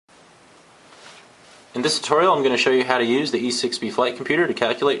In this tutorial, I'm going to show you how to use the E6B flight computer to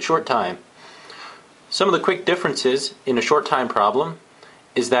calculate short time. Some of the quick differences in a short time problem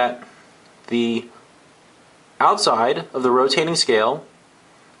is that the outside of the rotating scale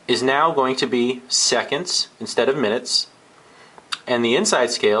is now going to be seconds instead of minutes, and the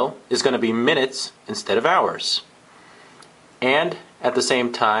inside scale is going to be minutes instead of hours. And at the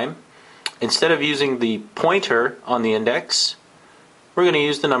same time, instead of using the pointer on the index, we're going to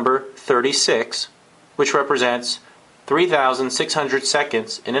use the number 36, which represents 3,600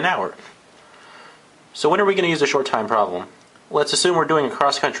 seconds in an hour. So when are we going to use a short time problem? Let's assume we're doing a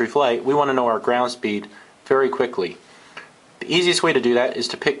cross-country flight. We want to know our ground speed very quickly. The easiest way to do that is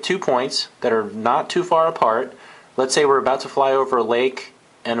to pick 2 points that are not too far apart. Let's say we're about to fly over a lake,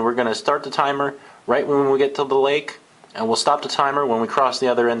 and we're going to start the timer right when we get to the lake, and we'll stop the timer when we cross the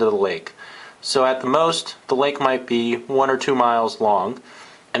other end of the lake. So at the most, the lake might be 1 or 2 miles long,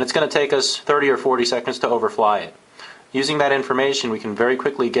 and it's going to take us 30 or 40 seconds to overfly it. Using that information, we can very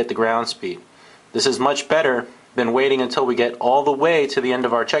quickly get the ground speed. This is much better than waiting until we get all the way to the end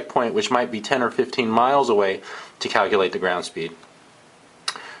of our checkpoint, which might be 10 or 15 miles away, to calculate the ground speed.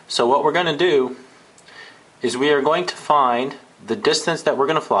 So what we're going to do is we are going to find the distance that we're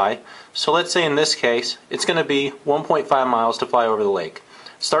going to fly. So let's say in this case, it's going to be 1.5 miles to fly over the lake.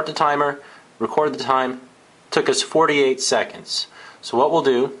 Start the timer, record the time. Took us 48 seconds. So what we'll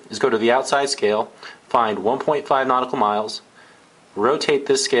do is go to the outside scale, find 1.5 nautical miles, rotate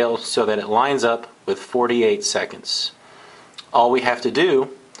this scale so that it lines up with 48 seconds. All we have to do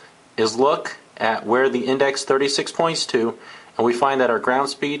is look at where the index 36 points to, and we find that our ground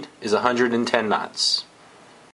speed is 110 knots.